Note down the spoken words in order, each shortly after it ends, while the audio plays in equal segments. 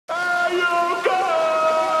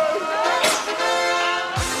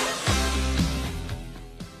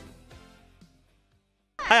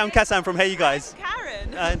I'm Cassam from HeyUGuys.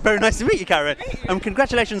 Karen. Very nice to meet you, Karen. Great to meet you.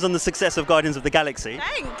 Congratulations on the success of Guardians of the Galaxy.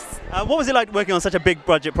 Thanks. What was it like working on such a big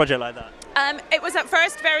project like that? It was at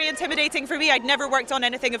first very intimidating for me. I'd never worked on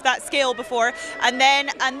anything of that scale before, and then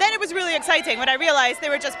it was really exciting when I realised they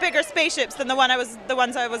were just bigger spaceships than the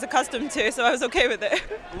ones I was accustomed to. So I was okay with it.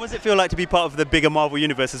 What does it feel like to be part of the bigger Marvel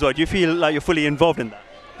universe as well? Do you feel like you're fully involved in that?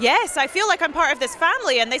 Yes, I feel like I'm part of this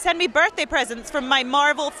family, and they send me birthday presents from my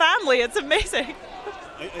Marvel family. It's amazing.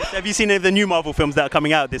 Have you seen any of the new Marvel films that are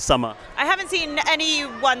coming out this summer? I haven't seen any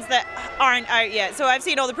ones that aren't out yet, so I've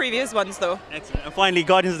seen all the previous ones though. Excellent. And finally,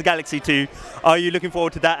 Guardians of the Galaxy 2. Are you looking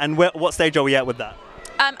forward to that, and what stage are we at with that?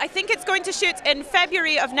 I think it's going to shoot in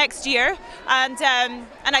February of next year, and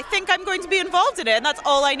I think I'm going to be involved in it, and that's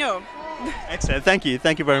all I know. Excellent. Thank you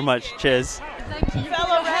very much. Cheers. Thank you.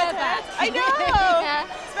 Fellow redhead. I know. Yeah.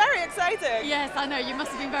 It's very exciting. Yes, I know. You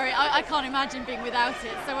must have been very. I can't imagine being without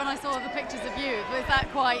it. So when I saw the pictures of you,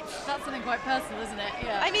 that's something quite personal, isn't it?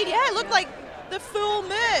 Yeah. I mean, yeah, it looked like the full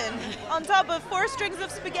moon on top of 4 strings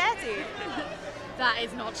of spaghetti. That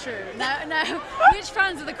is not true. No. Which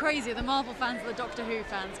fans are the crazier, the Marvel fans or the Doctor Who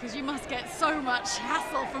fans? Because you must get so much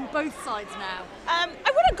hassle from both sides now. I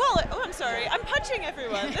wouldn't call it. Oh, I'm sorry. I'm punching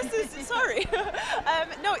everyone. This is sorry.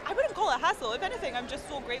 No, I wouldn't call it hassle. If anything, I'm just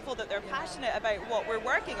so grateful that they're passionate about what we're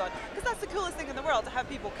working on. Because that's the coolest thing in the world, to have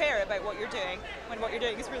people care about what you're doing when what you're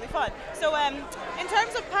doing is really fun. So, in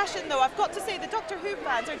terms of passion, though, I've got to say the Doctor Who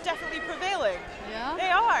fans are definitely prevailing. Yeah. They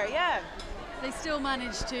are. Yeah. They still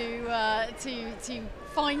manage to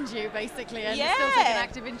find you basically, and Yeah. still take an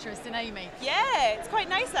active interest in Amy. Yeah, it's quite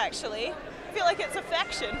nice actually. I feel like it's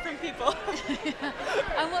affection from people.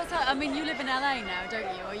 And what's that? I mean, you live in LA now,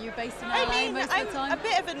 don't you? Are you based in LA most of the time? I'm a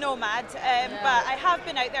bit of a nomad, but I have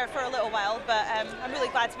been out there for a little while. But I'm really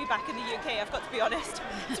glad to be back in the UK. I've got to be honest.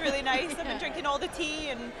 It's really nice. I've been drinking all the tea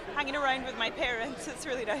and hanging around with my parents. It's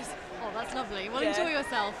really nice. Oh, that's lovely. Well, Yeah. enjoy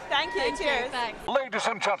yourself. Thank you. Cheers. Thanks. Ladies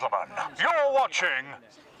and gentlemen, you're watching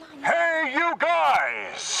Hey You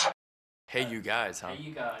Guys! Hey You Guys, huh? Hey,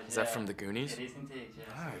 you guys. Is that from the Goonies? It is indeed,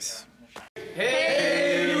 yeah. Nice. Hey!